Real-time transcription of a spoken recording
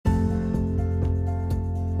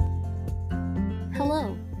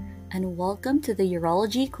and welcome to the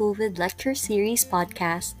Urology COVID Lecture Series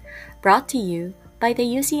podcast brought to you by the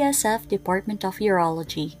UCSF Department of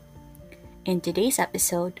Urology. In today's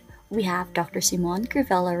episode, we have Dr. Simon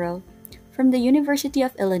Crivellaro from the University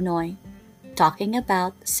of Illinois talking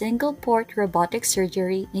about single-port robotic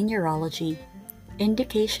surgery in urology,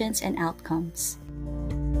 indications and outcomes.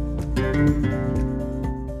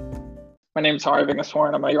 My name is Hari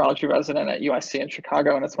Vigneswaran. I'm a urology resident at UIC in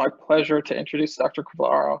Chicago, and it's my pleasure to introduce Dr.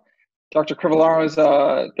 Crivellaro. Dr. Crivellaro is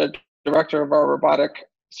the director of our robotic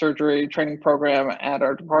surgery training program at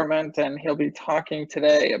our department, and he'll be talking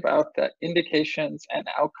today about the indications and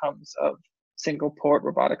outcomes of single-port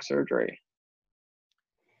robotic surgery.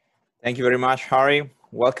 Thank you very much, Hari.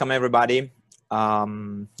 Welcome, everybody. Let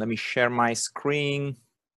me share my screen.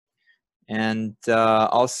 And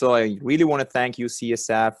also, I really want to thank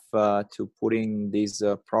UCSF to putting this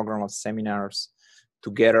program of seminars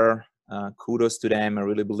together. Kudos to them. I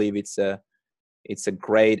really believe it's a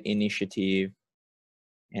great initiative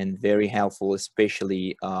and very helpful,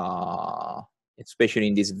 especially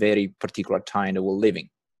in this very particular time that we're living.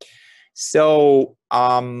 So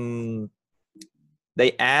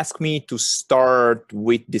they asked me to start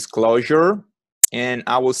with disclosure. And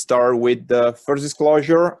I will start with the first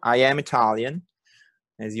disclosure. I am Italian,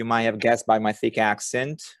 as you might have guessed by my thick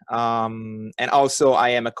accent. And also, I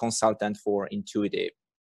am a consultant for Intuitive.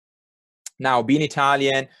 Now, being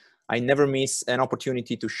Italian, I never miss an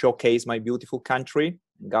opportunity to showcase my beautiful country.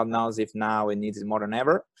 God knows if now it needs it more than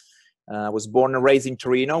ever. I was born and raised in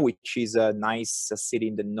Torino, which is a nice city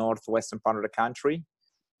in the northwestern part of the country,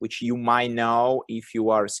 which you might know if you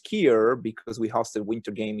are a skier, because we hosted Winter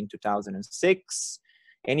Game in 2006.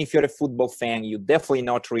 And if you're a football fan, you definitely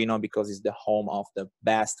know Torino because it's the home of the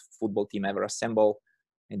best football team ever assembled.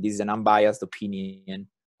 And this is an unbiased opinion,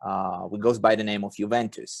 which goes by the name of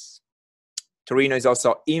Juventus. Torino is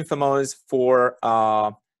also infamous for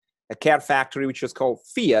a car factory, which was called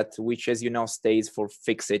Fiat, which, as you know, stands for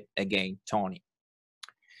Fix It Again, Tony.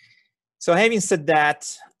 So having said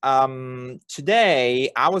that,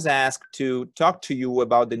 today I was asked to talk to you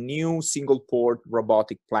about the new single-port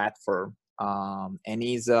robotic platform and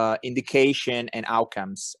its indication and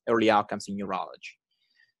outcomes, early outcomes in urology.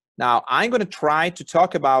 Now, I'm going to try to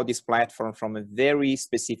talk about this platform from a very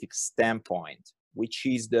specific standpoint, which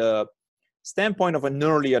is the standpoint of an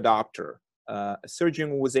early adopter, a surgeon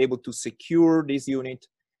who was able to secure this unit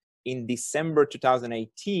in December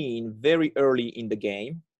 2018, very early in the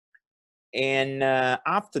game. And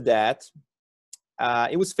after that,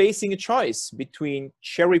 it was facing a choice between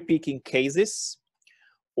cherry-picking cases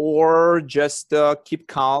or just keep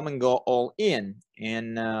calm and go all in.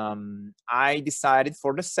 And I decided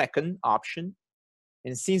for the second option.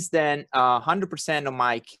 And since then, 100% of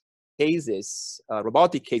my cases,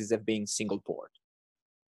 robotic cases, have been single-port.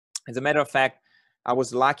 As a matter of fact, I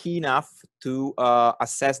was lucky enough to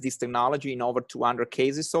assess this technology in over 200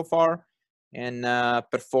 cases so far, and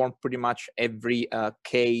perform pretty much every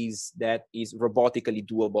case that is robotically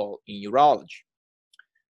doable in urology.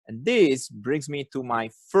 And this brings me to my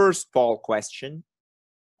first poll question,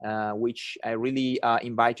 which I really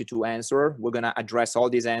invite you to answer. We're going to address all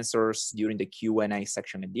these answers during the Q&A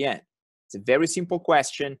section at the end. It's a very simple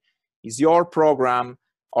question. Is your program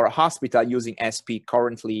or hospital using SP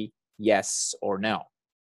currently, yes or no?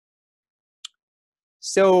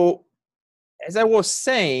 So, as I was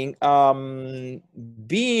saying,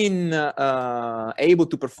 being able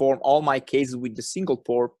to perform all my cases with the single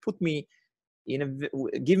port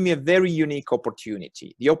give me a very unique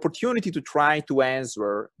opportunity. The opportunity to try to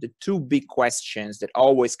answer the two big questions that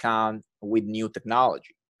always come with new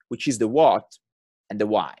technology, which is the what and the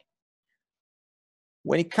why.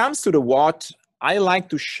 When it comes to the what, I like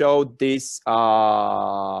to show this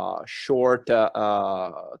short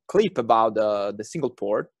clip about the single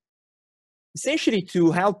port, essentially to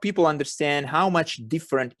help people understand how much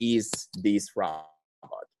different is this robot.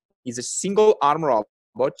 It's a single arm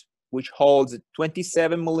robot which holds a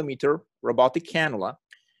 27 millimeter robotic cannula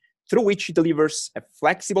through which it delivers a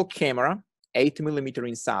flexible camera, 8 millimeter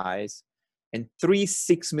in size, and 3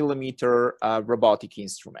 6 millimeter robotic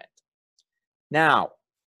instrument. Now,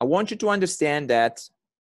 I want you to understand that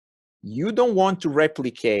you don't want to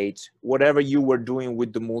replicate whatever you were doing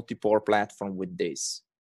with the multi-port platform with this.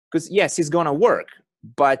 Because yes, it's going to work.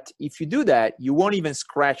 But if you do that, you won't even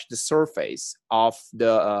scratch the surface of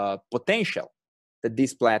the potential that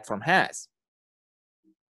this platform has.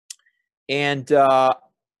 And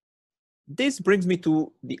this brings me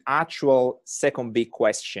to the actual second big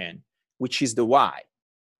question, which is the why.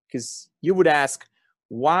 Because you would ask,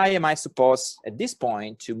 why am I supposed at this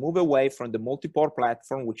point to move away from the multi-port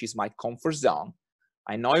platform, which is my comfort zone,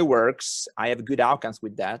 I know it works. I have good outcomes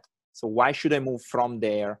with that. So why should I move from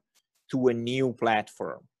there to a new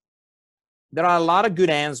platform? There are a lot of good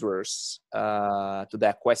answers to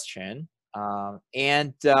that question.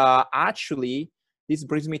 Actually, this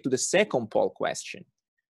brings me to the second poll question.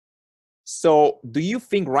 So do you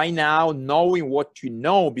think right now, knowing what you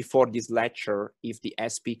know before this lecture, if the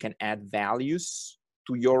SP can add values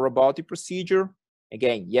to your robotic procedure?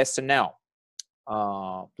 Again, yes or no?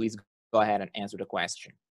 Please go ahead and answer the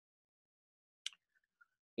question.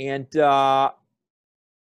 And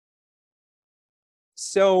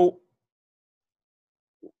so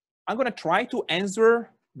I'm going to try to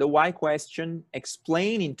answer the why question,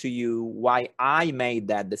 explaining to you why I made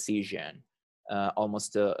that decision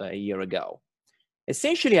almost a year ago.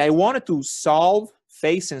 Essentially, I wanted to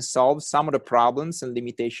face and solve some of the problems and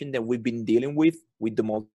limitations that we've been dealing with the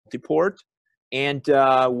multiport. And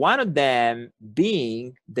one of them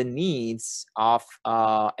being the needs of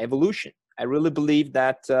evolution. I really believe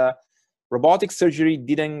that robotic surgery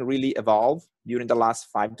didn't really evolve during the last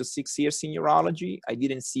 5 to 6 years in urology. I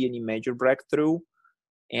didn't see any major breakthrough.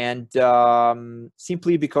 And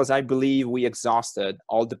simply because I believe we exhausted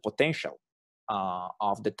all the potential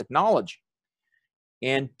of the technology.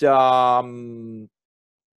 And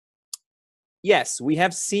yes, we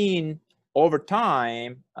have seen over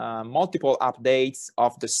time multiple updates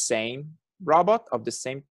of the same robot, of the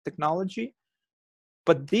same technology.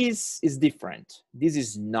 But this is different. This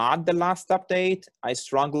is not the last update. I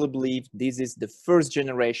strongly believe this is the first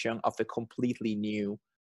generation of a completely new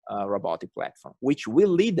robotic platform, which will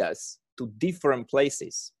lead us to different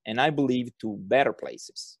places, and I believe to better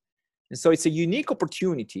places. And so it's a unique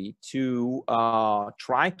opportunity to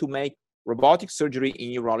try to make robotic surgery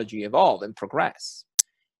in urology evolve and progress.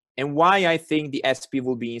 And why I think the SP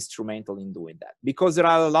will be instrumental in doing that, because there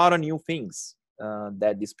are a lot of new things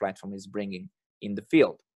that this platform is bringing in the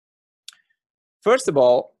field. First of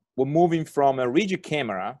all, we're moving from a rigid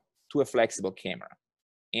camera to a flexible camera.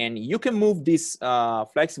 And you can move this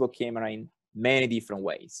flexible camera in many different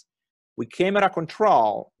ways. With camera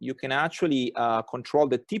control, you can actually control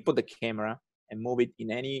the tip of the camera and move it in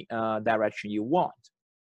any direction you want.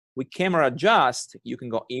 With camera adjust, you can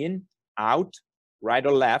go in, out, right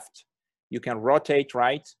or left. You can rotate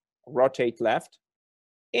right, rotate left.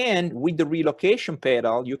 And with the relocation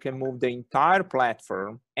pedal, you can move the entire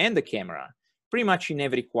platform and the camera pretty much in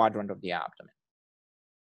every quadrant of the abdomen.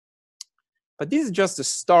 But this is just the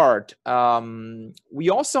start. We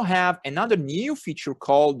also have another new feature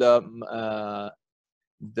called the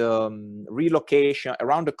relocation,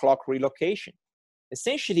 around the clock relocation.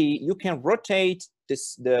 Essentially, you can rotate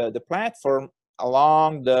the platform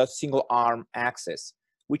along the single arm axis,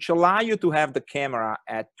 which allow you to have the camera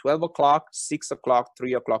at 12 o'clock, 6 o'clock,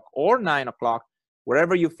 3 o'clock, or 9 o'clock,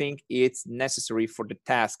 wherever you think it's necessary for the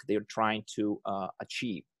task they're trying to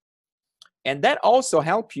achieve. And that also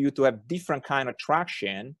helps you to have different kind of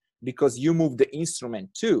traction because you move the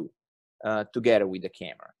instrument too, together with the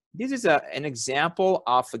camera. This is an example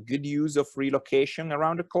of a good use of relocation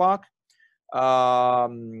around the clock.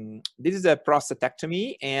 This is a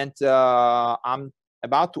prostatectomy, and I'm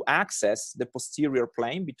about to access the posterior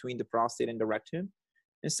plane between the prostate and the rectum.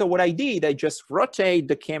 And so what I did, I just rotate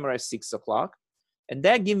the camera at 6 o'clock, and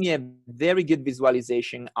that gave me a very good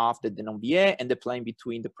visualization of the Denonville and the plane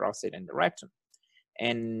between the prostate and the rectum.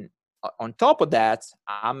 And on top of that,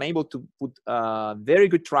 I'm able to put very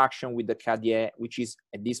good traction with the Cardiac, which is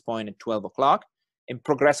at this point at 12 o'clock, and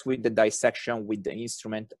progress with the dissection with the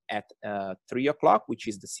instrument at 3 o'clock, which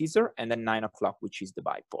is the Caesar, and then 9 o'clock, which is the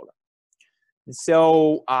bipolar. And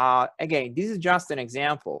so again, this is just an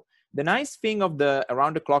example. The nice thing of the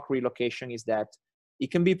around-the-clock relocation is that it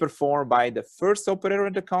can be performed by the first operator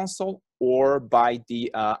at the console or by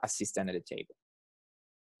the assistant at the table.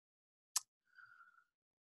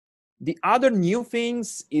 The other new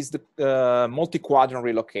things is the multi-quadrant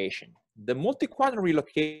relocation. The multi-quadrant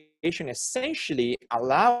relocation essentially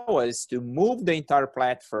allows us to move the entire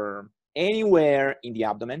platform anywhere in the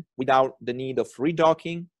abdomen without the need of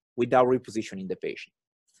redocking, without repositioning the patient.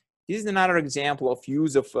 This is another example of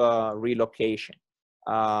use of relocation.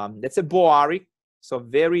 That's a Boaric, so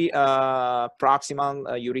very proximal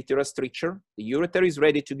urethral stricture. The ureter is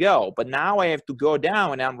ready to go, but now I have to go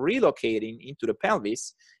down and I'm relocating into the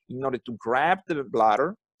pelvis in order to grab the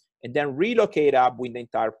bladder and then relocate up with the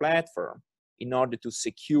entire platform in order to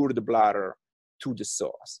secure the bladder to the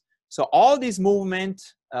psoas. So all these movement,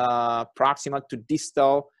 proximal to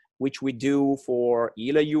distal, which we do for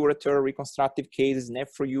ila ureter, reconstructive cases,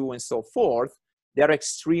 nephro-U, and so forth, they're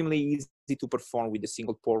extremely easy to perform with a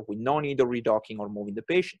single port with no need of redocking or moving the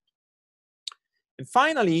patient. And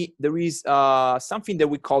finally, there is something that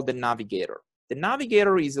we call the navigator. The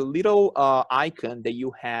navigator is a little icon that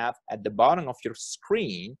you have at the bottom of your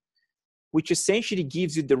screen, which essentially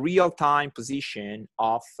gives you the real-time position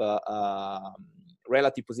of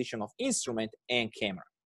relative position of instrument and camera.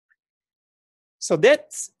 So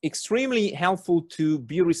that's extremely helpful to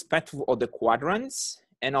be respectful of the quadrants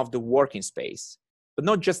and of the working space. But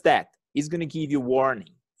not just that, it's going to give you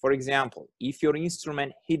warning. For example, if your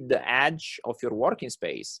instrument hit the edge of your working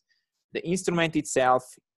space, the instrument itself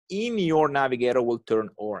in your navigator will turn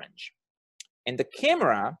orange. And the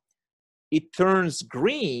camera, it turns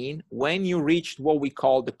green when you reach what we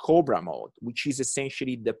call the Cobra mode, which is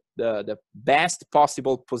essentially the best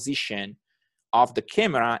possible position of the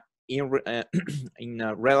camera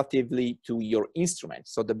relatively to your instrument.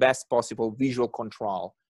 So the best possible visual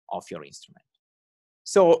control of your instrument.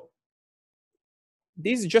 So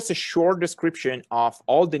this is just a short description of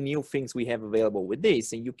all the new things we have available with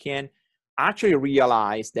this. And you can actually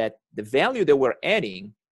realize that the value that we're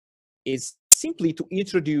adding is simply to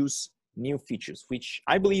introduce new features, which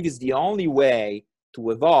I believe is the only way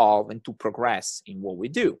to evolve and to progress in what we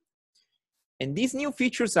do. And these new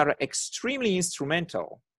features are extremely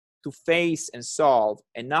instrumental to face and solve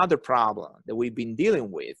another problem that we've been dealing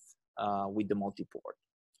with the multiport,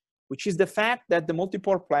 which is the fact that the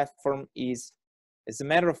multiport platform is, as a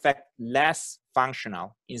matter of fact, less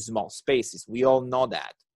functional in small spaces. We all know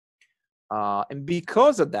that. And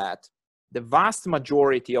because of that, the vast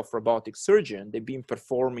majority of robotic surgeons, they've been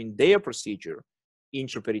performing their procedure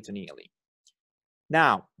intraperitoneally.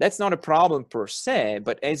 Now, that's not a problem per se,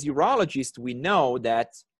 but as urologists, we know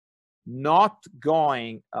that not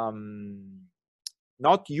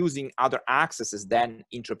using other accesses than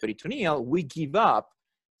intraperitoneal, we give up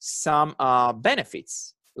some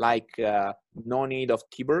benefits, like no need of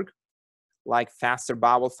TBERG, like faster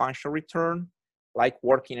bowel function return, like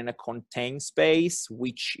working in a contained space,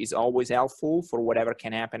 which is always helpful for whatever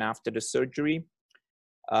can happen after the surgery.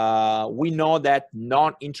 We know that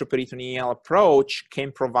non-intraperitoneal approach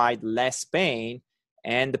can provide less pain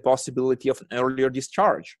and the possibility of an earlier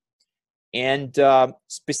discharge. And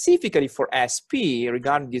specifically for SP,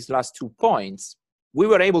 regarding these last 2 points, we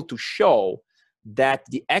were able to show that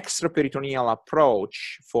the extraperitoneal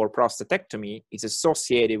approach for prostatectomy is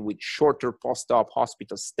associated with shorter post-op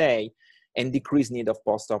hospital stay and decreased need of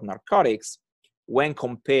post-op narcotics when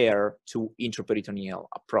compared to intraperitoneal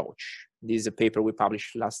approach. This is a paper we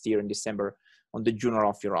published last year in December on the Journal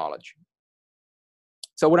of Urology.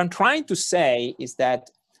 So what I'm trying to say is that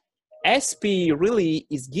SP really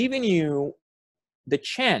is giving you the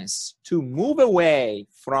chance to move away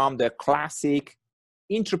from the classic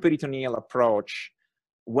intraperitoneal approach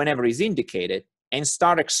whenever is indicated and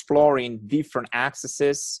start exploring different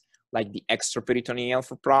accesses like the extraperitoneal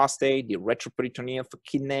for prostate, the retroperitoneal for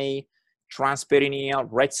kidney, transperitoneal.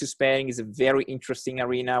 Red sparing is a very interesting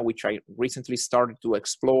arena, which I recently started to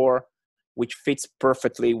explore, which fits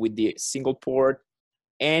perfectly with the single port,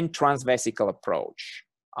 and transvesical approach.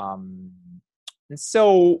 And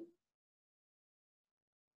so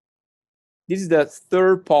this is the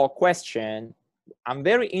third poll question. I'm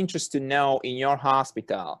very interested to know in your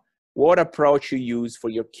hospital what approach you use for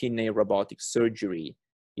your kidney robotic surgery,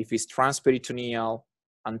 if it's transperitoneal,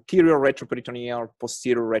 anterior retroperitoneal,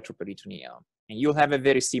 posterior retroperitoneal. And you'll have a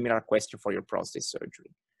very similar question for your prostate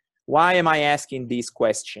surgery. Why am I asking this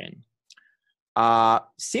question?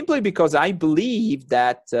 Simply because I believe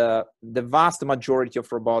that the vast majority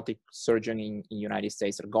of robotic surgeons in the United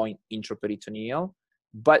States are going intraperitoneal,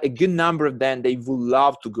 but a good number of them, they would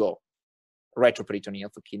love to go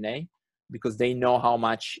retroperitoneal for kidney because they know how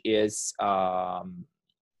much is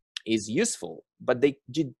useful, but they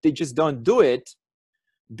just don't do it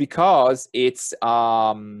because it's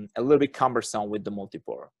a little bit cumbersome with the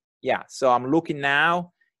multiport. Yeah, so I'm looking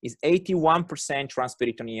now, is 81%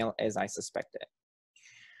 transperitoneal as I suspected.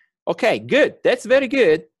 Okay, good, that's very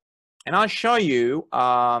good. And I'll show you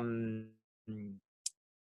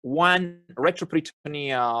one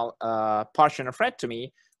retroperitoneal partial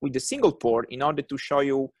nephrectomy with the single port in order to show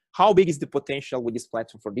you how big is the potential with this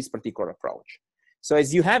platform for this particular approach. So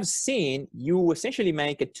as you have seen, you essentially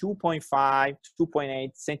make a 2.5,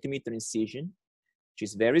 2.8 centimeter incision, which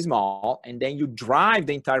is very small, and then you drive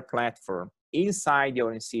the entire platform inside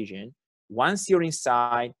your incision. Once you're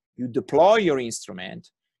inside, you deploy your instrument,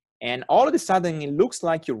 and all of a sudden it looks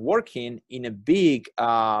like you're working in a big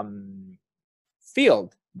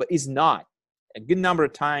field, but it's not. A good number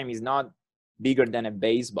of times is not bigger than a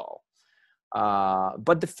baseball.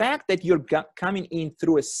 But the fact that you're coming in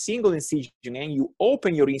through a single incision and you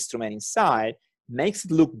open your instrument inside, makes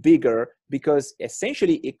it look bigger because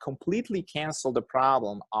essentially it completely canceled the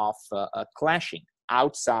problem of clashing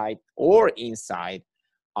outside or inside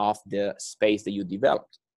of the space that you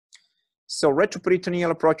developed. So retroperitoneal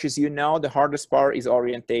approaches, you know, the hardest part is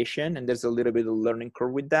orientation, and there's a little bit of learning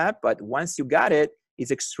curve with that, but once you got it,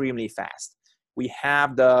 it's extremely fast. We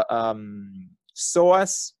have the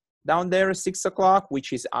psoas down there, 6 o'clock,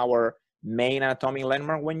 which is our main anatomic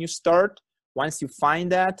landmark when you start. Once you find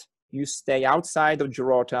that, you stay outside of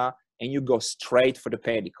Geroda and you go straight for the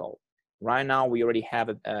pedicle. Right now, we already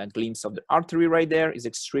have a glimpse of the artery right there. It's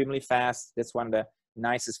extremely fast. That's one of the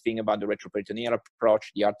nicest thing about the retroperitoneal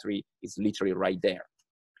approach. The artery is literally right there.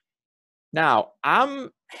 Now,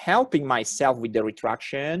 I'm helping myself with the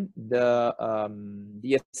retraction. The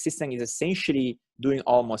assistant is essentially doing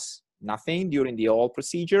almost nothing during the whole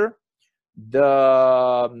procedure.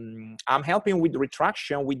 I'm helping with the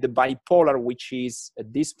retraction with the bipolar, which is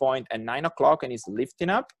at this point at 9 o'clock and is lifting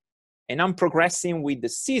up. And I'm progressing with the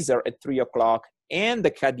Caesar at 3 o'clock and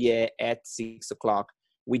the Cadier at 6 o'clock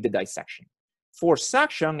with the dissection. For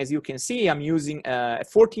suction, as you can see, I'm using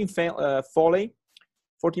 14 French Foley,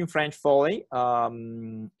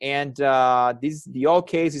 and the whole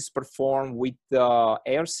case is performed with the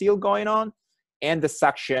air seal going on and the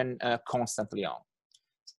suction constantly on.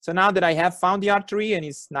 So now that I have found the artery and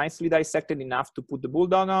it's nicely dissected enough to put the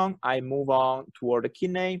bulldog on, I move on toward the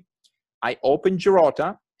kidney. I open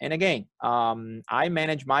Geroda, and again, I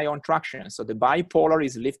manage my own traction. So the bipolar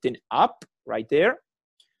is lifting up right there.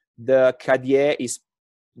 The Cadier is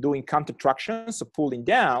doing counter traction, so pulling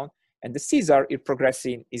down, and the Caesar is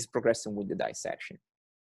progressing with the dissection.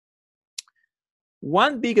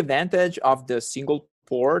 One big advantage of the single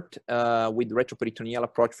port with retroperitoneal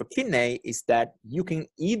approach for kidney is that you can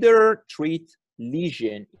either treat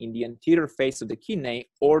lesion in the anterior face of the kidney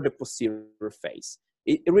or the posterior face.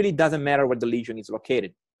 It really doesn't matter where the lesion is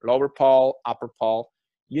located, lower pole, upper pole.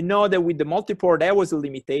 You know that with the multiport, that was a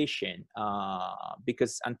limitation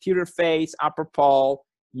because anterior face, upper pole,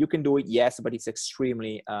 you can do it, yes, but it's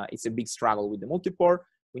extremely, it's a big struggle with the multiport.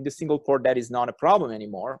 With the single port, that is not a problem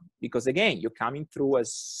anymore because again, you're coming through a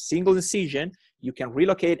single incision. You can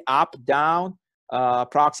relocate up, down,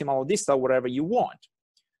 proximal or distal, wherever you want.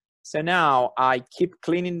 So now I keep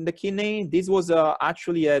cleaning the kidney. This was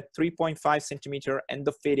actually a 3.5 centimeter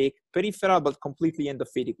endophytic, peripheral, but completely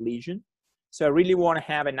endophytic lesion. So I really want to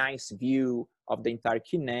have a nice view of the entire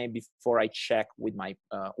kidney before I check with my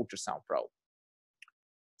ultrasound probe.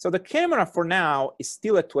 So the camera for now is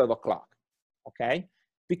still at 12 o'clock, okay?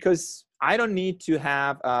 Because I don't need to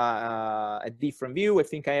have a different view. I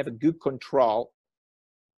think I have a good control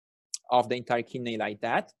of the entire kidney like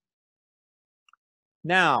that.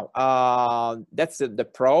 Now, that's the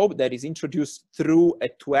probe that is introduced through a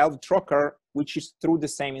 12 trocar, which is through the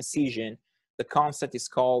same incision. The concept is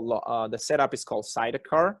called, the setup is called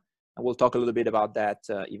Cytocar, and we'll talk a little bit about that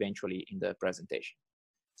eventually in the presentation.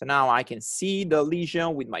 So now I can see the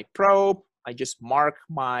lesion with my probe. I just mark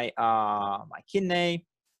my, my kidney,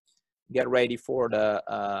 get ready for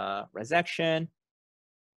the resection.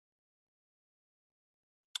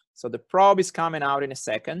 So the probe is coming out in a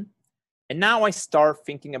second. And now I start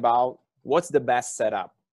thinking about what's the best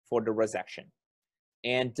setup for the resection.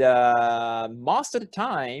 And most of the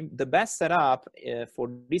time, the best setup for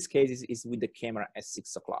this case is with the camera at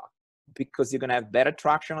 6 o'clock, because you're gonna have better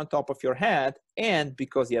traction on top of your head and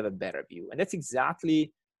because you have a better view. And that's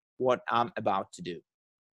exactly what I'm about to do.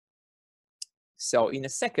 So in a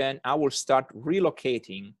second, I will start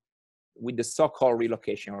relocating with the so-called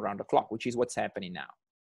relocation around the clock, which is what's happening now.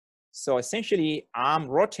 So essentially, I'm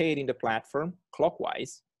rotating the platform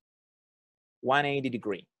clockwise, 180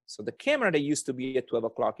 degrees. So the camera that used to be at 12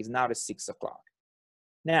 o'clock is now at 6 o'clock.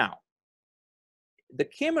 Now, the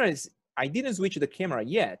camera is, I didn't switch the camera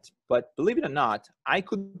yet, but believe it or not, I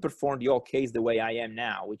could perform the whole case the way I am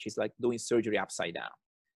now, which is like doing surgery upside down.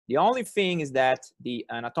 The only thing is that the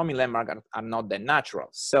anatomic landmarks are not that natural.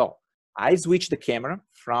 So I switch the camera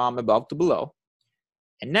from above to below.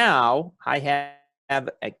 And now I have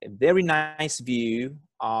a very nice view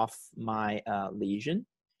of my lesion.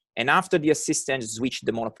 And after the assistant switched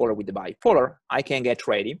the monopolar with the bipolar, I can get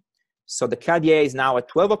ready. So the Cadier is now at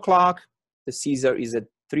 12 o'clock, the Caesar is at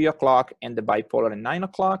 3 o'clock, and the bipolar at 9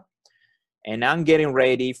 o'clock. And I'm getting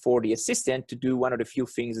ready for the assistant to do one of the few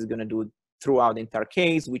things he's gonna do throughout the entire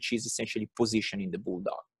case, which is essentially positioning the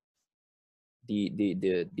bulldog.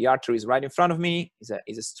 The artery is right in front of me,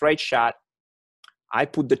 is a straight shot. I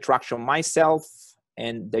put the traction myself,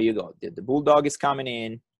 and there you go. The bulldog is coming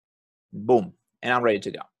in, boom, and I'm ready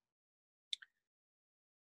to go.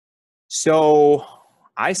 So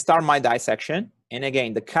I start my dissection, And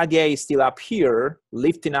again, the cardia is still up here,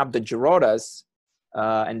 lifting up the gerodas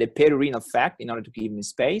and the perirenal sac in order to give me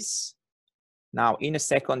space. Now, in a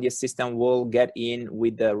second, the assistant will get in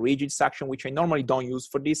with the rigid suction, which I normally don't use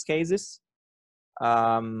for these cases,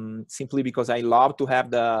 simply because I love to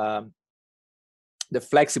have the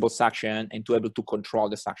flexible suction and to be able to control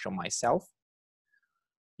the suction myself.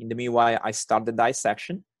 In the meanwhile, I start the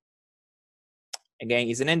dissection. Again,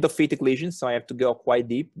 it's an endophytic lesion, so I have to go quite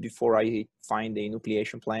deep before I find the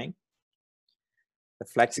enucleation plane. The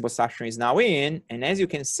flexible suction is now in, and as you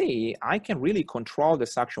can see, I can really control the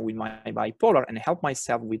suction with my bipolar and help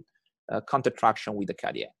myself with countertraction with the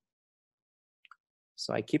cardia.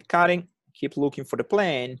 So I keep cutting, keep looking for the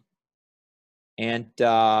plane, and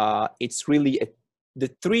it's really the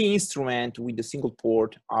three instruments with the single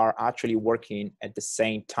port are actually working at the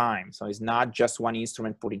same time. So it's not just one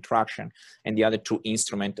instrument putting traction and the other two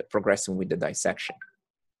instruments progressing with the dissection.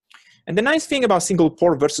 And the nice thing about single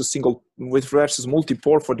port versus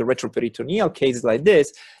multi-port for the retroperitoneal cases like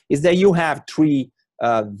this is that you have three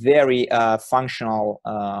very functional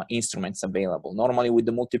instruments available. Normally with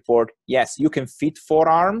the multi-port, yes, you can fit 4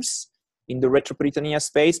 arms in the retroperitoneal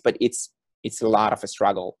space, but it's a lot of a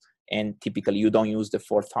struggle. And typically you don't use the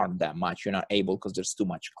 4th arm that much. You're not able because there's too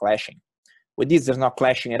much clashing. With this, there's no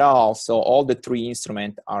clashing at all. So all the 3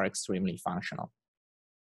 instruments are extremely functional.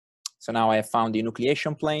 So now I have found the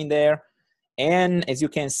enucleation plane there. And as you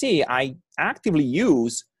can see, I actively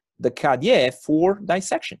use the cardia for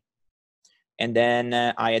dissection. And then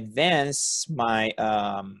I advance my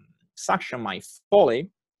suction, my Foley,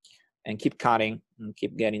 and keep cutting and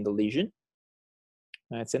keep getting the lesion.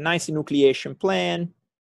 It's a nice enucleation plane.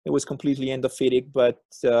 It was completely endophytic, but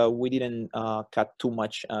we didn't cut too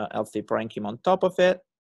much L3 parenchyma on top of it.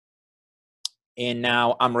 And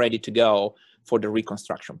now I'm ready to go for the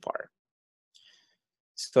reconstruction part.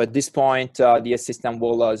 So at this point, the assistant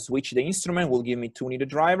will switch the instrument, will give me 2 needle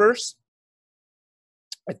drivers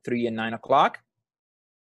at 3 and 9 o'clock.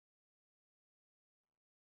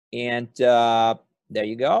 And there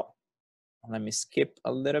you go. Let me skip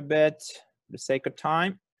a little bit for the sake of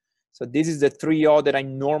time. So this is the 3O that I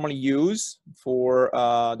normally use for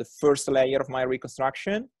the first layer of my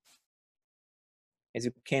reconstruction. As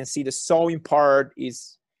you can see, the sewing part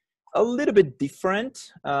is a little bit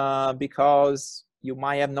different because you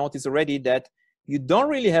might have noticed already that you don't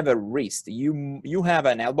really have a wrist. You have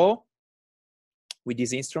an elbow with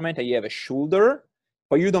this instrument, and you have a shoulder,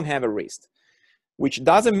 but you don't have a wrist, which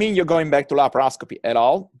doesn't mean you're going back to laparoscopy at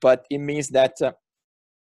all, but it means that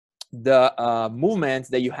the movements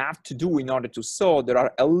that you have to do in order to sew, they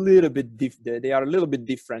are a little bit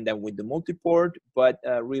different than with the multiport, but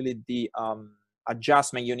really the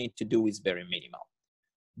adjustment you need to do is very minimal.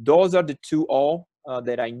 Those are the 2O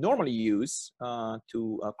that I normally use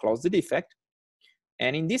to close the defect.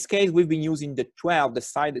 And in this case, we've been using the 12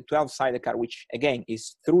 sided cut, which again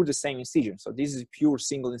is through the same incision. So this is pure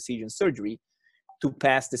single incision surgery to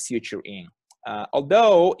pass the suture in.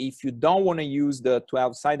 Although if you don't want to use the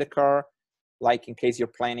 12 sided cut, like in case you're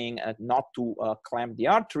planning not to clamp the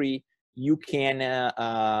artery, you can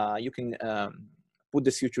put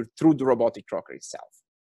the suture through the robotic trocar itself.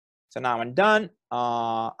 So now I'm done.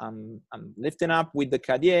 I'm lifting up with the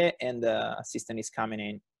cardiac, and the assistant is coming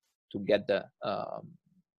in to get the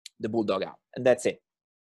bulldog out, and that's it.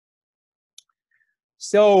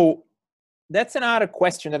 So that's another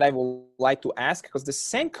question that I would like to ask, because the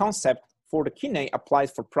same concept for the kidney applies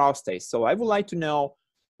for prostate. So I would like to know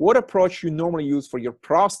what approach you normally use for your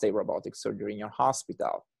prostate robotic surgery in your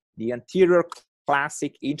hospital. The anterior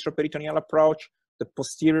classic intraperitoneal approach, the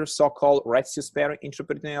posterior so-called retio-sparing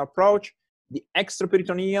intraperitoneal approach, the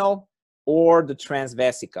extraperitoneal, or the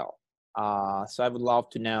transvesical. So I would love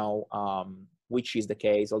to know which is the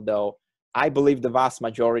case, although I believe the vast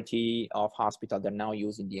majority of hospitals are now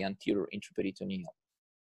using the anterior intraperitoneal.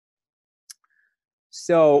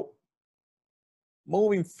 So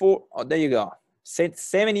moving forward, oh, there you go.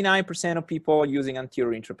 79% of people are using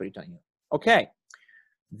anterior intraperitoneal. Okay,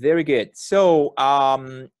 very good. So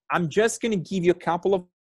I'm just going to give you a couple of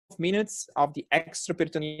minutes of the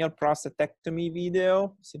extraperitoneal prostatectomy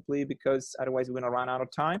video, simply because otherwise we're going to run out of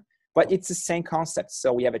time. But it's the same concept.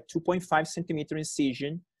 So we have a 2.5 centimeter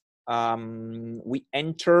incision. We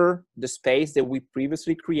enter the space that we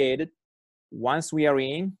previously created. Once we are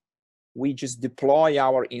in, we just deploy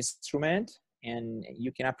our instrument, and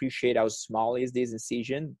you can appreciate how small is this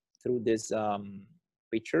incision through these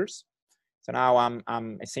pictures. So now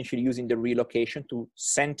I'm essentially using the relocation to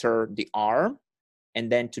center the arm and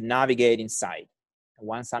then to navigate inside. And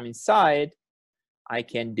once I'm inside, I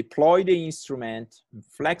can deploy the instrument,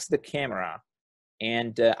 flex the camera,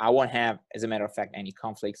 and I won't have, as a matter of fact, any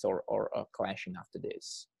conflicts or clashing after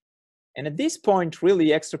this. And at this point, really,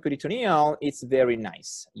 extraperitoneal, it's very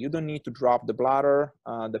nice. You don't need to drop the bladder.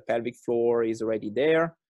 The pelvic floor is already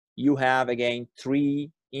there. You have, again,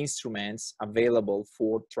 3 instruments available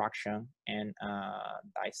for traction and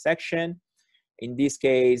dissection. In this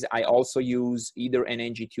case, I also use either an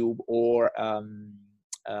NG tube or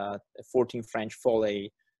a 14 French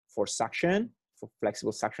Foley for suction, for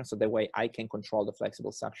flexible suction, so that way I can control the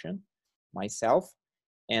flexible suction myself.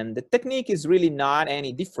 And the technique is really not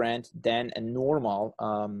any different than a normal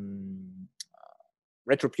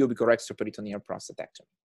retropubic or extraperitoneal prostatectomy.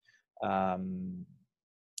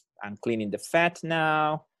 I'm cleaning the fat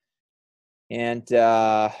now, and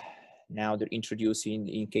now they're introducing,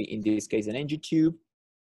 in this case, an NG tube.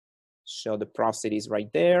 So the prostate is right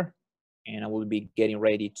there, and I will be getting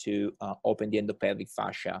ready to open the endopelvic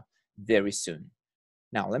fascia very soon.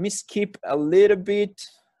 Now, let me skip a little bit.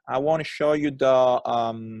 I want to show you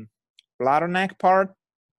the bladder neck part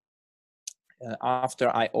after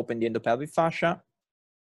I open the endopelvic fascia.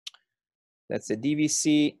 That's a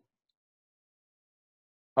DVC.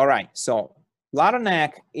 All right, so bladder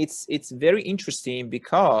neck, it's very interesting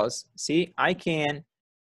because, see, I can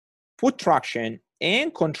put traction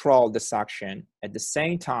and control the suction at the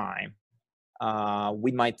same time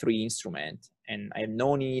with my 3 instruments, and I have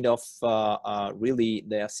no need of really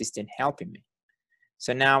the assistant helping me.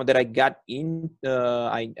 So now that I got in,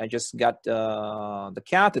 I just got the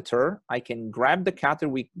catheter, I can grab the catheter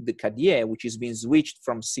with the Cadier, which is being switched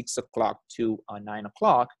from 6 o'clock to 9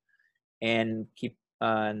 o'clock, and keep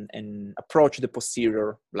and approach the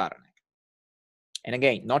posterior bladder neck. And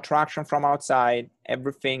again, no traction from outside.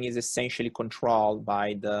 Everything is essentially controlled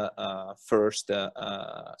by the first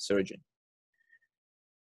surgeon.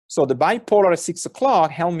 So the bipolar at 6 o'clock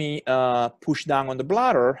helped me push down on the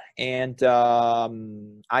bladder, and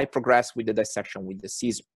I progress with the dissection with the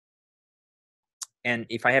scissor. And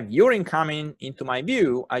if I have urine coming into my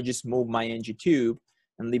view, I just move my NG tube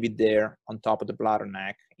and leave it there on top of the bladder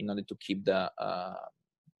neck in order to keep the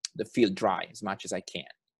field dry as much as I can.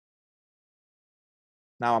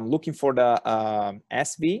 Now I'm looking for the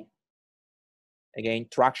SV. Again,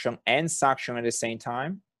 traction and suction at the same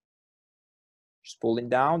time. Just pulling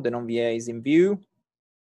down, the non-VA is in view.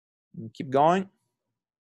 And keep going.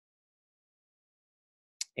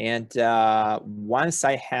 And once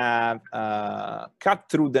I have cut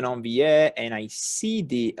through the non-VA and I see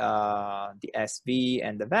the SV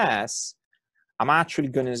and the VAS, I'm actually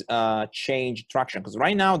going to change traction, because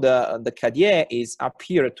right now the Cadier is up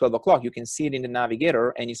here at 12 o'clock. You can see it in the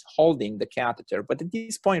navigator, and it's holding the catheter. But at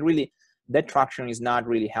this point, really, that traction is not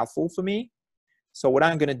really helpful for me. So what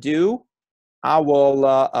I'm going to do, I will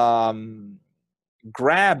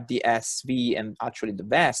grab the SV and actually the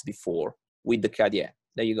VAS before with the Cadier.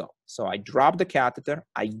 There you go. So I drop the catheter,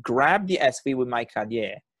 I grab the SV with my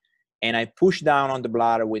Cadier, and I push down on the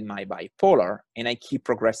bladder with my bipolar, and I keep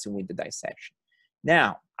progressing with the dissection.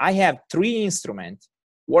 Now, I have 3 instruments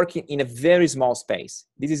working in a very small space.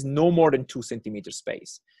 This is no more than 2 centimeter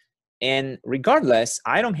space. And regardless,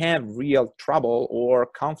 I don't have real trouble or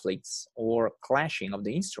conflicts or clashing of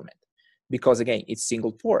the instrument, because again, it's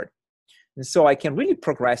single port. And so I can really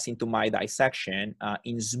progress into my dissection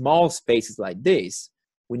in small spaces like this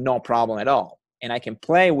with no problem at all. And I can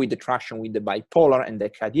play with the traction with the bipolar and the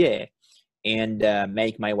Cadier and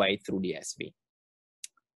make my way through the SV.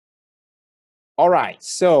 All right,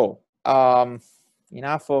 so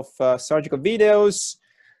enough of surgical videos.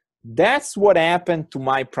 That's what happened to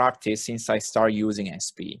my practice since I started using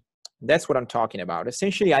SP. That's what I'm talking about.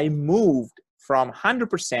 Essentially, I moved from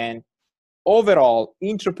 100% overall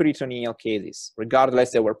intraperitoneal cases,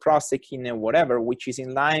 regardless they were prostate, kidney, whatever, which is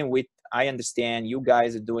in line with, I understand, you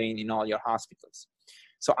guys are doing in all your hospitals.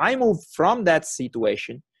 So I moved from that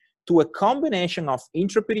situation to a combination of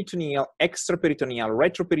intraperitoneal, extraperitoneal,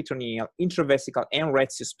 retroperitoneal, intravesical, and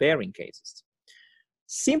ratio-sparing cases.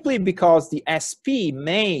 Simply because the SP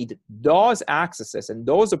made those accesses and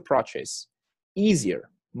those approaches easier,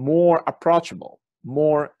 more approachable,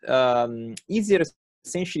 more easier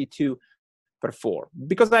essentially to perform.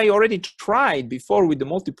 Because I already tried before with the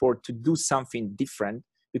multiport to do something different,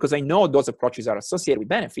 because I know those approaches are associated with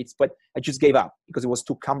benefits, but I just gave up because it was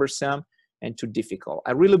too cumbersome and too difficult.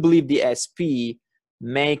 I really believe the SP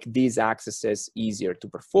make these accesses easier to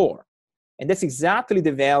perform. And that's exactly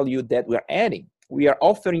the value that we're adding. We are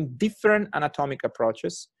offering different anatomic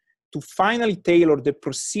approaches to finally tailor the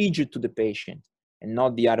procedure to the patient and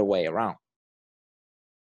not the other way around,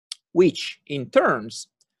 which in turns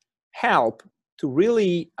help to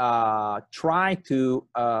really try to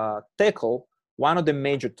tackle one of the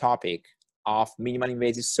major topics of minimal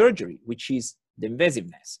invasive surgery, which is the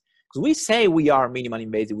invasiveness. Because we say we are minimal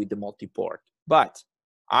invasive with the multiport, but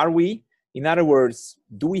are we? In other words,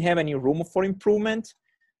 do we have any room for improvement?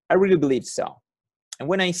 I really believe so. And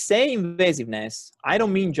when I say invasiveness, I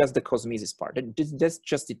don't mean just the cosmesis part. That's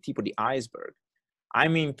just the tip of the iceberg. I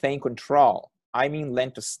mean pain control. I mean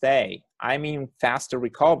length of stay. I mean faster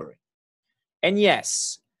recovery. And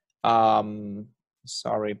yes,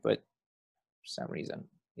 sorry, but for some reason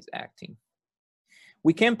it's acting.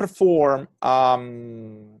 We can perform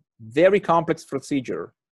very complex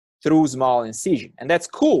procedure through small incision, and that's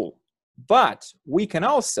cool. But we can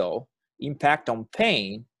also impact on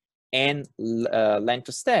pain and length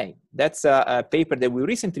of stay. That's a paper that we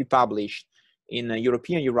recently published in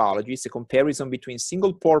European Urology. It's a comparison between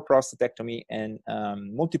single port prostatectomy and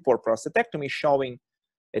multi-port prostatectomy, showing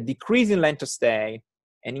a decrease in length of stay,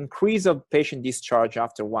 an increase of patient discharge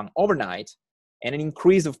after one overnight, and an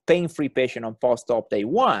increase of pain-free patient on post-op day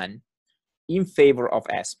 1 in favor of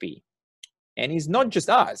SP. And it's not just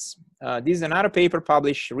us. This is another paper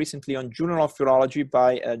published recently on Journal of Urology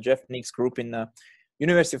by Jeff Nick's group in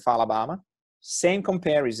University of Alabama. Same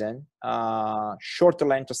comparison, shorter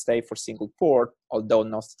length of stay for single port, although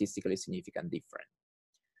not statistically significant different.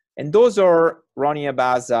 And those are Ronnie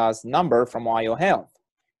Abaza's number from Ohio Health.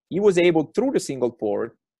 He was able, through the single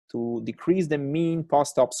port, to decrease the mean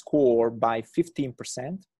post-op score by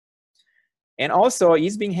 15%. And also,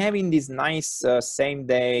 he's been having this nice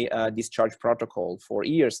same-day discharge protocol for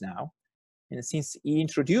years now. And since he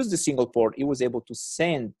introduced the single port, he was able to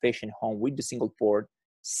send patient home with the single port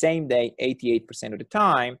same day 88% of the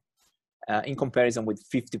time, in comparison with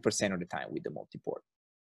 50% of the time with the multi-port.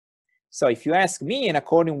 So if you ask me, and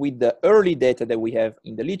according with the early data that we have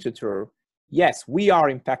in the literature, yes, we are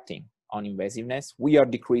impacting on invasiveness. We are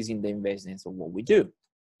decreasing the invasiveness of what we do.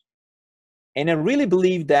 And I really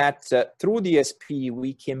believe that through DSP,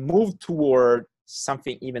 we can move toward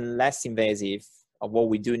something even less invasive of what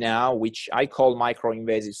we do now, which I call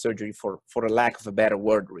micro-invasive surgery for a lack of a better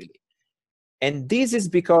word, really. And this is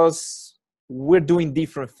because we're doing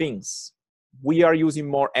different things. We are using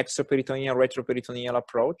more extraperitoneal, retroperitoneal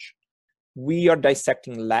approach. We are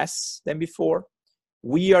dissecting less than before.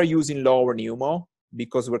 We are using lower pneumo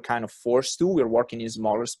because we're kind of forced to. We're working in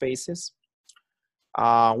smaller spaces.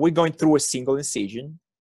 We're going through a single incision.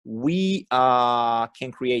 We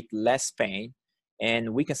can create less pain,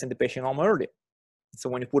 and we can send the patient home early. So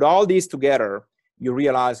when you put all these together, you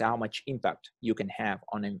realize how much impact you can have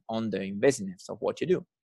on the invasiveness of what you do.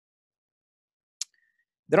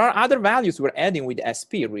 There are other values we're adding with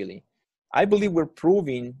SP, really. I believe we're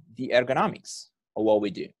proving the ergonomics of what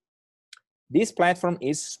we do. This platform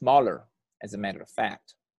is smaller, as a matter of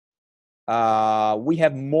fact. We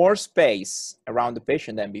have more space around the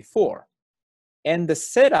patient than before. And the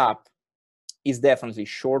setup is definitely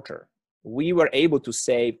shorter. We were able to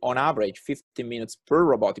save, on average, 15 minutes per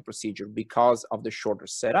robotic procedure because of the shorter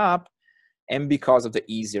setup and because of the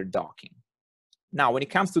easier docking. Now, when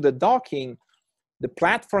it comes to the docking, the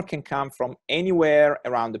platform can come from anywhere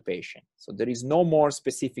around the patient. So there is no more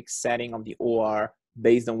specific setting of the OR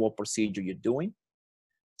based on what procedure you're doing,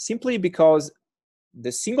 simply because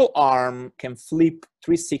the single arm can flip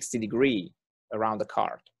 360 degrees around the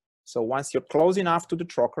cart. So once you're close enough to the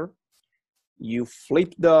trocar, you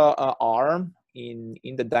flip the arm in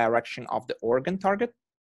the direction of the organ target,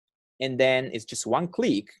 and then it's just one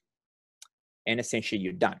click, and essentially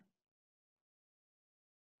you're done.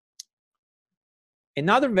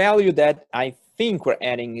 Another value that I think we're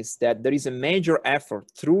adding is that there is a major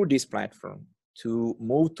effort through this platform to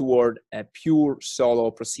move toward a pure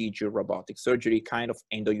solo procedure robotic surgery, kind of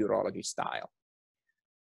endourology style.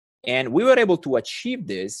 And we were able to achieve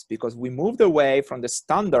this because we moved away from the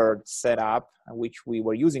standard setup, which we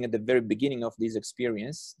were using at the very beginning of this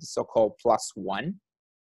experience, the so-called +1.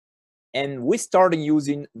 And we started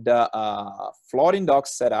using the floating dock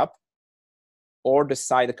setup or the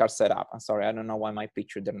sidecar setup. I'm sorry, I don't know why my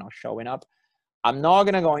picture they're not showing up. I'm not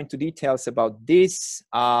gonna go into details about this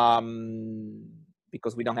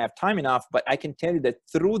because we don't have time enough, but I can tell you that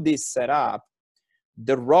through this setup,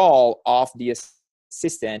 the role of the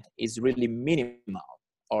assistant is really minimal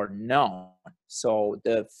or none. So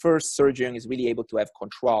the first surgeon is really able to have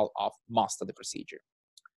control of most of the procedure.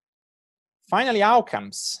 Finally,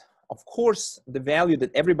 outcomes. Of course, the value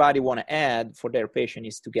that everybody want to add for their patient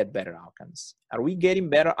is to get better outcomes. Are we getting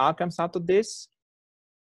better outcomes out of this?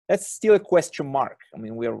 That's still a question mark. I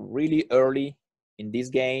mean, we're really early in this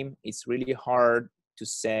game. It's really hard to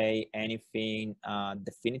say anything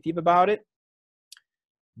definitive about it.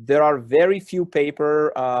 There are very few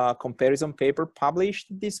comparison paper published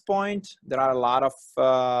at this point. There are a lot of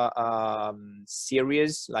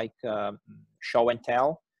series like show and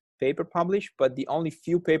tell paper published, but the only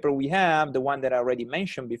few paper we have, the one that I already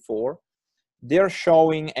mentioned before, they're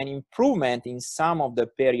showing an improvement in some of the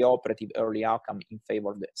perioperative early outcome in favor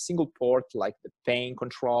of the single port, like the pain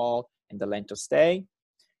control and the length of stay.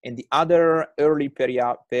 And the other early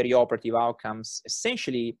perioperative outcomes,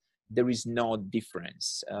 essentially, there is no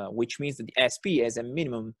difference, which means that the SP is a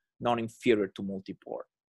minimum non-inferior to multiport,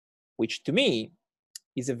 which to me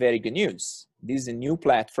is a very good news. This is a new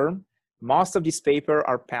platform. Most of these papers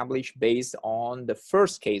are published based on the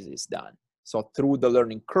first cases done. So through the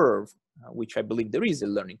learning curve, which I believe there is a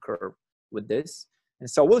learning curve with this. And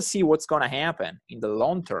so we'll see what's going to happen in the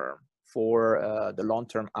long term for the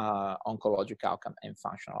long-term oncologic outcome and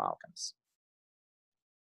functional outcomes.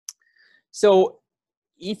 So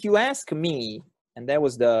if you ask me, and that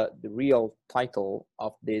was the real title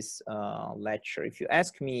of this lecture, if you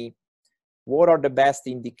ask me, what are the best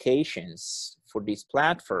indications for this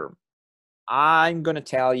platform? I'm going to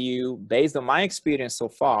tell you, based on my experience so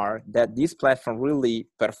far, that this platform really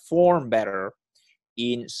perform better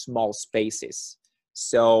in small spaces.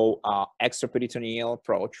 So extraperitoneal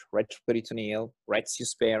approach, retroperitoneal, ratio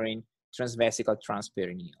sparing, transvesical,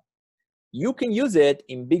 transperitoneal. You can use it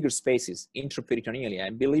in bigger spaces, intraperitoneally. I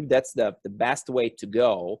believe that's the best way to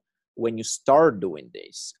go when you start doing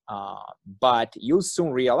this. But you'll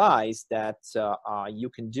soon realize that you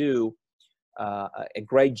can do a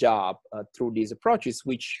great job through these approaches,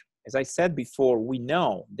 which, as I said before, we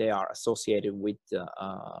know they are associated with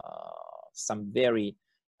some very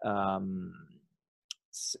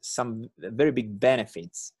big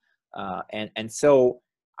benefits. And so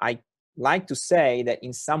I like to say that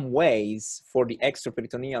in some ways, for the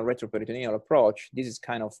extraperitoneal, retroperitoneal approach, this is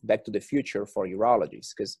kind of back to the future for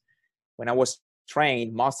urologists, because when I was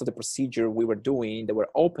trained, most of the procedure we were doing, they were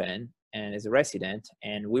open and as a resident,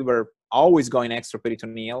 and we were always going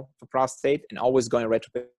extraperitoneal for prostate and always going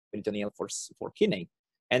retroperitoneal for kidney.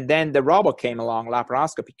 And then the robot came along,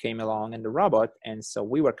 laparoscopy came along and the robot, and so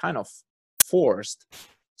we were kind of forced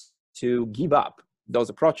to give up those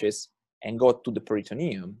approaches and go to the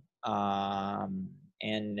peritoneum.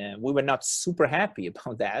 We were not super happy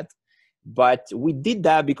about that, but we did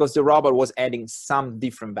that because the robot was adding some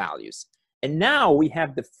different values. And now we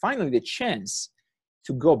have finally the chance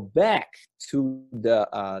to go back to the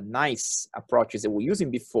nice approaches that we were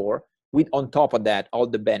using before, with on top of that all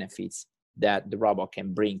the benefits that the robot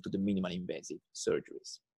can bring to the minimally invasive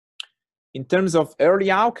surgeries. In terms of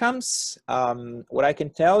early outcomes, what I can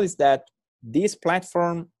tell is that this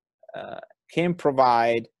platform can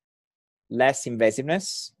provide less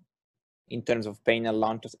invasiveness in terms of pain and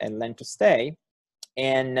length of stay.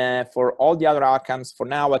 And for all the other outcomes, for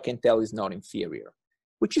now, I can tell is not inferior,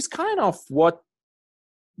 which is kind of what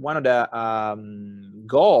one of the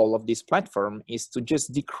goal of this platform is, to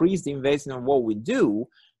just decrease the invasiveness of what we do,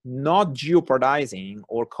 not jeopardizing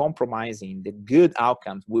or compromising the good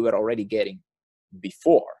outcomes we were already getting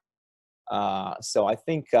before. So I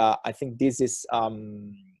think this is a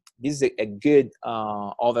good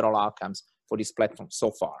overall outcomes for this platform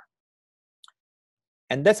so far.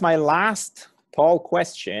 And that's my last poll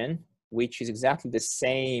question, which is exactly the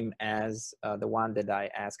same as the one that I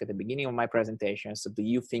asked at the beginning of my presentation. So do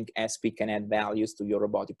you think SP can add values to your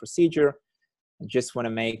robotic procedure? I just want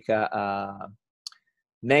to make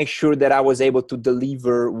sure that I was able to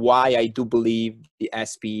deliver why I do believe the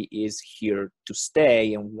SP is here to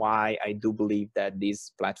stay, and why I do believe that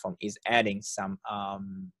this platform is adding some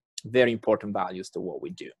very important values to what we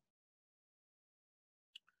do.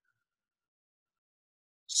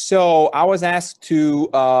 So I was asked to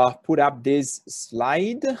put up this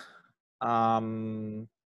slide.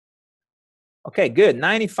 Okay, good.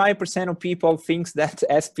 95% of people thinks that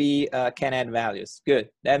SP can add values.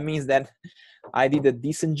 Good. That means that I did a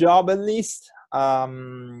decent job at least. I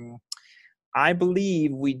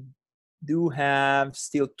believe we do have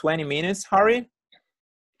still 20 minutes, Hari.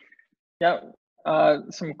 Yeah,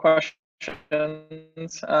 some questions.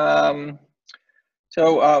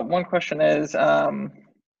 So one question is,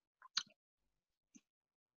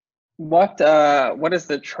 what is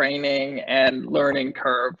the training and learning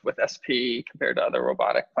curve with SP compared to other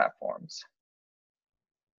robotic platforms?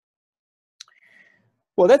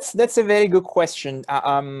 Well, that's a very good question.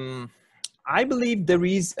 I believe there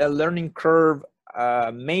is a learning curve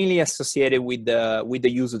mainly associated with the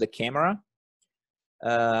use of the camera.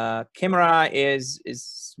 Camera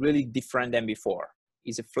is really different than before.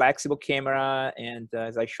 It's a flexible camera, and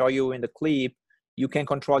as I show you in the clip, you can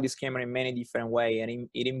control this camera in many different ways, and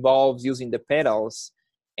it involves using the pedals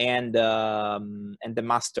and the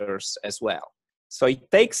masters as well. So it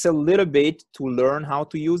takes a little bit to learn how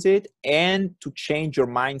to use it and to change your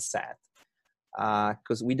mindset.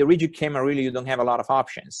 Because with the rigid camera, really, you don't have a lot of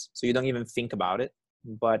options. So you don't even think about it.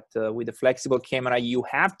 But with the flexible camera, you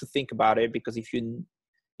have to think about it, because if you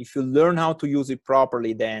learn how to use it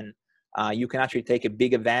properly, then you can actually take a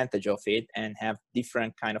big advantage of it and have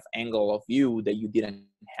different kind of angle of view that you didn't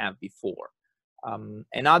have before.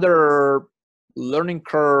 Another learning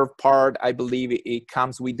curve part, I believe it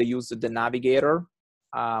comes with the use of the navigator,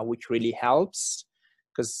 which really helps,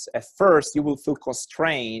 because at first you will feel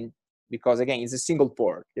constrained, because again, it's a single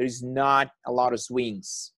port. There is not a lot of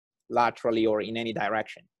swings laterally or in any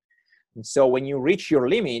direction. And so when you reach your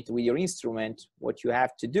limit with your instrument, what you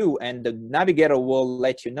have to do, and the navigator will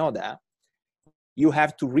let you know that, you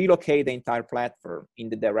have to relocate the entire platform in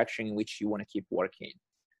the direction in which you want to keep working.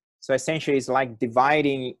 So essentially, it's like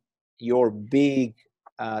dividing your big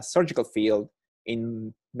surgical field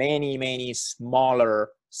in many, many smaller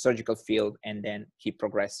surgical field, and then keep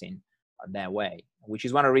progressing that way, which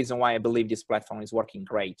is one of the reasons why I believe this platform is working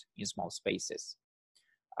great in small spaces.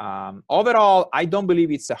 Overall, I don't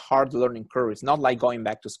believe it's a hard learning curve. It's not like going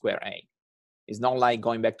back to square A. It's not like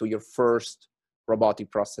going back to your first robotic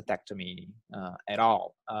prostatectomy at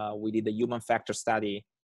all. We did a human factor study,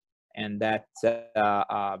 and that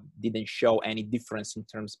didn't show any difference in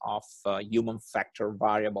terms of human factor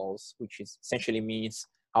variables, which essentially means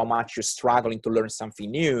how much you're struggling to learn something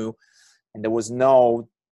new. And there was no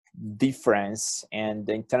difference. And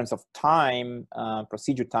in terms of time,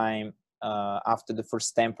 procedure time, after the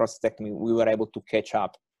first 10 prostatectomy, we were able to catch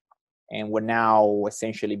up. And we're now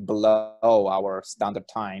essentially below our standard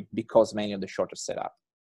time because mainly of the shorter setup.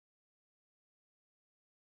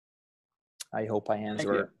 I hope I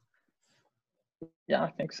answered. Yeah,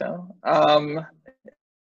 I think so.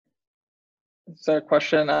 So a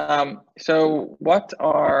question, so what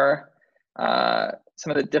are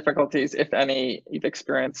some of the difficulties, if any, you've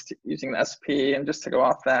experienced using the SP? And just to go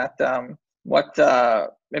off that,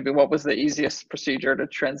 maybe what was the easiest procedure to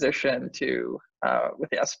transition to with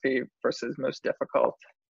the SP versus most difficult?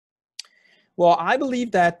 Well, I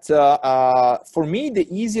believe that for me, the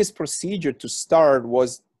easiest procedure to start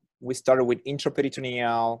was, we started with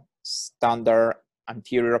intraperitoneal standard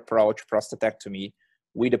anterior approach prostatectomy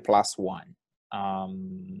with a +1.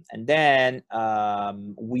 And then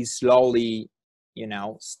we slowly,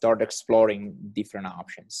 start exploring different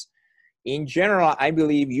options. In general, I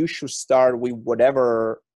believe you should start with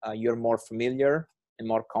whatever you're more familiar and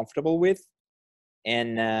more comfortable with.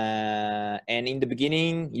 And in the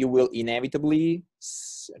beginning, you will inevitably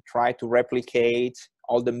try to replicate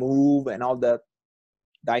all the move and all the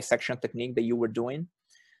dissection technique that you were doing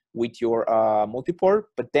with your multiport.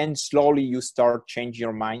 But then slowly you start changing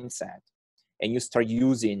your mindset, and you start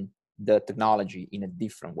using the technology in a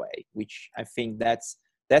different way, which I think that's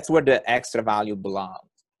where the extra value belongs.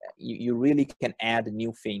 You really can add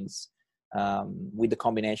new things with the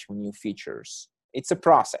combination of new features. It's a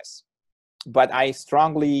process, but I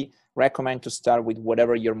strongly recommend to start with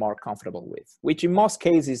whatever you're more comfortable with, which in most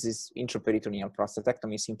cases is intraperitoneal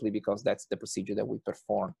prostatectomy, simply because that's the procedure that we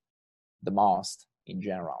perform the most in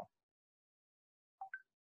general.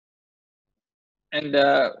 And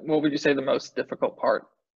what would you say the most difficult part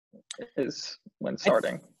is when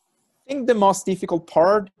starting? I think the most difficult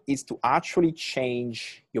part is to actually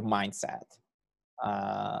change your mindset,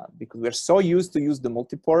 because we're so used to use the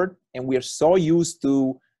multiport, and we're so used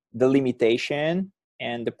to the limitation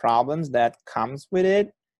and the problems that comes with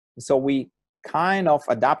it. So we kind of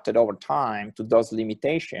adapted over time to those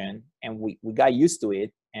limitations, and we got used to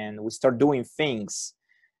it, and we start doing things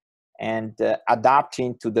and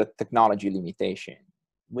adapting to the technology limitation.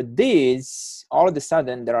 With this, all of a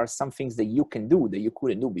sudden, there are some things that you can do that you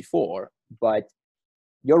couldn't do before, but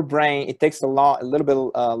your brain, it takes a little bit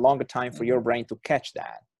longer time for your brain to catch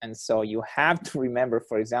that. And so you have to remember,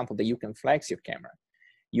 for example, that you can flex your camera.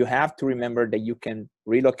 You have to remember that you can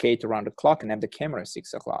relocate around the clock and have the camera at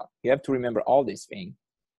 6 o'clock. You have to remember all these things.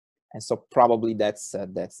 And so probably that's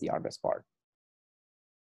the hardest part.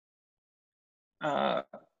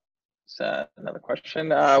 So another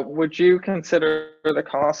question, would you consider the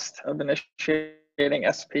cost of initiating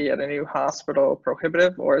SP at a new hospital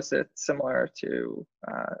prohibitive, or is it similar to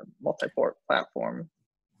multi-port platform?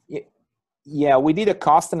 Yeah, we did a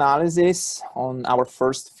cost analysis on our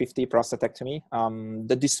first 50 prostatectomy.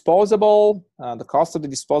 The cost of the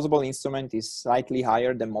disposable instrument is slightly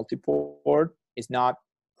higher than multi-port. It's not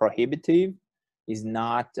prohibitive, it's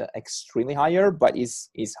not extremely higher, but is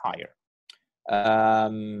higher.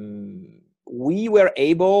 we were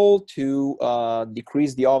able to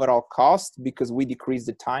decrease the overall cost because we decreased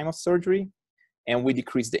the time of surgery and we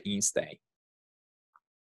decreased the in-stay.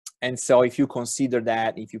 And so if you consider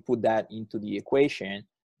that, if you put that into the equation,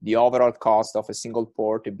 the overall cost of a single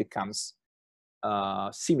port, it becomes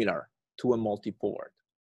similar to a multi-port.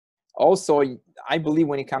 Also, I believe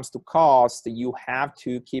when it comes to cost, you have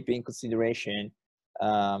to keep in consideration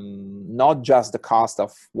not just the cost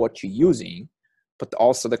of what you're using, but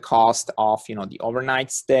also the cost of, you know, the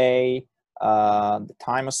overnight stay, the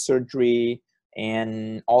time of surgery,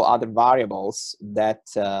 and all other variables that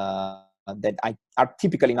are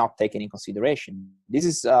typically not taken in consideration. This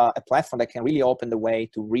is a platform that can really open the way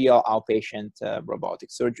to real outpatient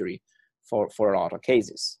robotic surgery for a lot of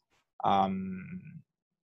cases.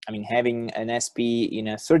 I mean, having an SP in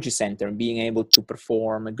a surgery center and being able to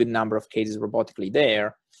perform a good number of cases robotically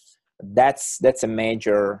there, that's a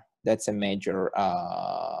major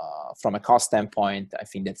from a cost standpoint, I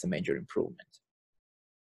think that's a major improvement.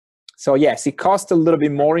 So yes, it costs a little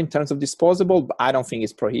bit more in terms of disposable, but I don't think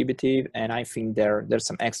it's prohibitive, and I think there's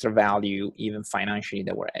some extra value even financially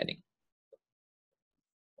that we're adding.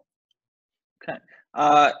 Okay.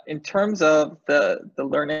 In terms of the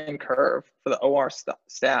learning curve for the OR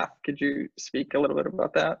staff, could you speak a little bit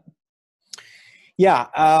about that? Yeah,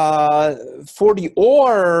 for the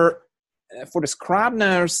OR, for the scrub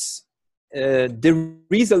nurse, there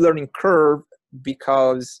is a learning curve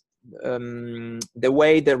because the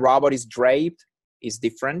way the robot is draped is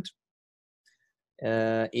different.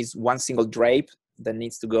 Is one single drape that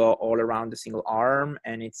needs to go all around the single arm,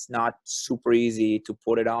 and it's not super easy to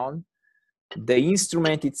put it on. The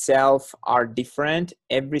instrument itself are different.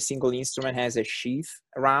 Every single instrument has a sheath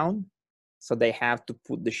around, so they have to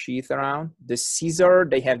put the sheath around. The scissor,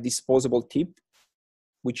 they have disposable tip,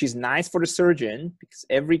 which is nice for the surgeon because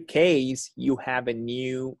every case you have a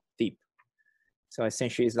new tip. So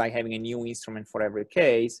essentially it's like having a new instrument for every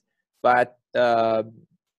case, but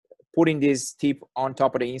putting this tip on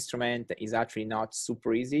top of the instrument is actually not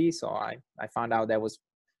super easy. So I found out that was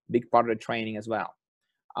a big part of the training as well.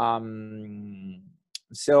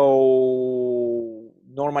 So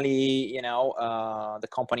normally, you know, the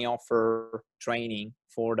company offer training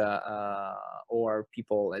for the OR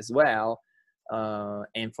people as well,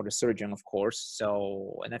 and for the surgeon, of course.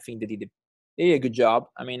 So, and I think they did a good job.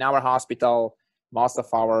 I mean, our hospital, most of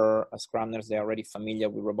our scrum nurses, they're already familiar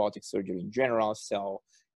with robotic surgery in general, so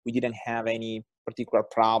we didn't have any particular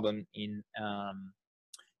problem in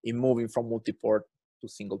moving from multi-port to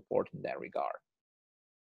single port in that regard.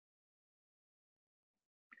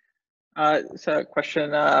 So a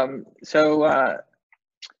question,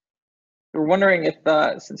 we're wondering if,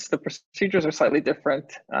 since the procedures are slightly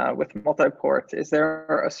different with multi-port, is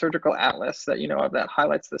there a surgical atlas that you know of that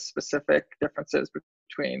highlights the specific differences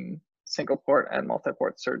between single port and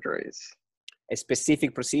multi-port surgeries? A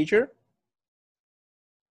specific procedure?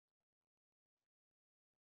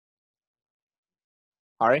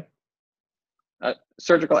 Ari?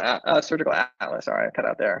 Surgical atlas, sorry, I cut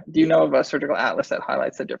out there. Do you know of a surgical atlas that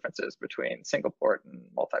highlights the differences between single port and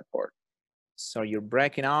multi-port? So you're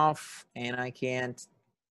breaking off and I can't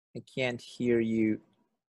hear you.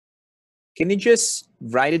 Can you just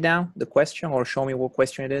write it down, the question, or show me what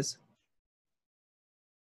question it is?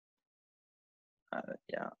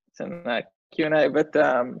 Yeah, it's in the Q&A, but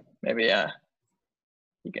maybe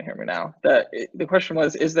you can hear me now. The question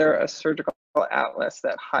was, is there a surgical atlas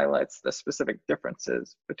that highlights the specific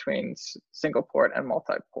differences between single port and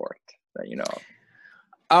multi-port that you know of?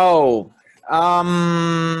 Oh,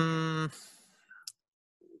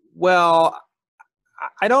 well,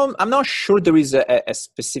 I'm not sure there is a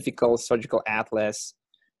specific surgical atlas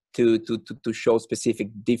to show specific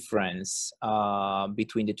difference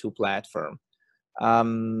between the two platforms.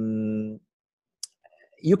 You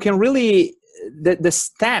can really, the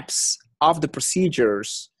steps of the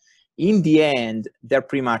procedures, in the end, they're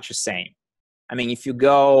pretty much the same. I mean, if you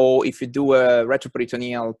do a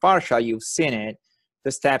retroperitoneal partial, you've seen it,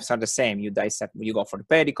 the steps are the same. You dissect, you go for the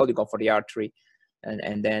pedicle, you go for the artery,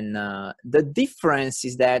 and then the difference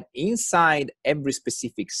is that inside every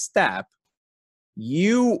specific step,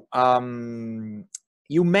 you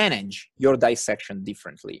manage your dissection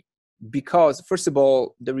differently. Because first of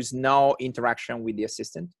all, there is no interaction with the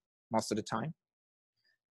assistant most of the time.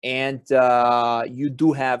 And you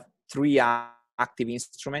do have 3 active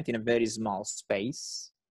instruments in a very small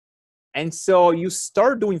space. And so you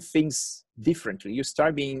start doing things differently. You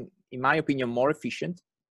start being, in my opinion, more efficient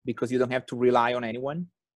because you don't have to rely on anyone.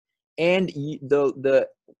 And the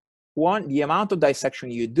amount of dissection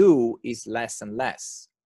you do is less and less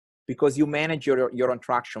because you manage your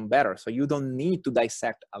interaction better. So you don't need to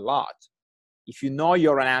dissect a lot. if you know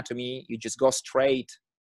your anatomy, you just go straight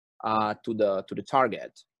to the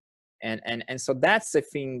target. And so that's the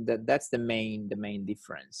thing, that's the main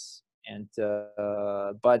difference. And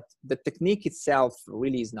but the technique itself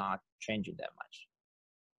really is not changing that much.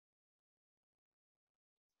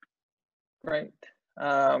 Great.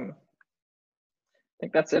 I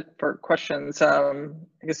think that's it for questions. I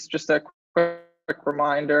guess just a quick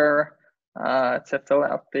reminder to fill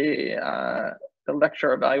out the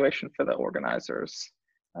lecture evaluation for the organizers,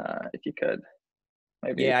 if you could.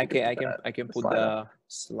 Maybe yeah, I can put the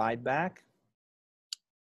slide back.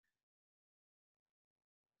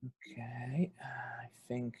 Okay, I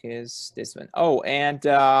think is this one. Oh, and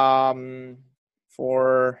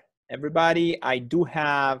for everybody, I do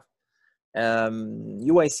have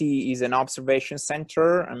UIC is an observation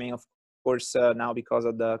center. I mean, of course, now because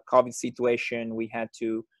of the COVID situation, we had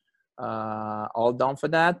to all done for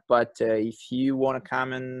that. But if you want to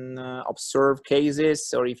come and observe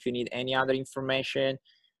cases, or if you need any other information,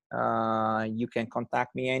 you can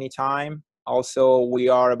contact me anytime. Also, we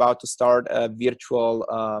are about to start a virtual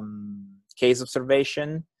case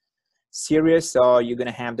observation series, so you're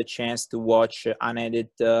gonna have the chance to watch unedited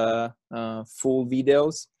full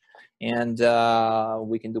videos, and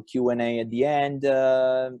we can do Q&A at the end,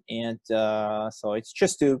 so it's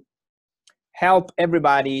just to help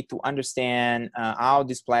everybody to understand how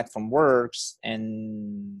this platform works.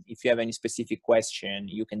 And if you have any specific question,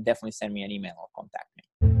 you can definitely send me an email or contact me.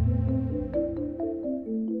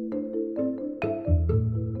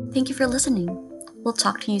 Thank you for listening. We'll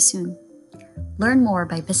talk to you soon. Learn more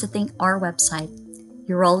by visiting our website,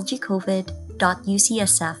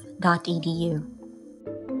 urologycovid.ucsf.edu.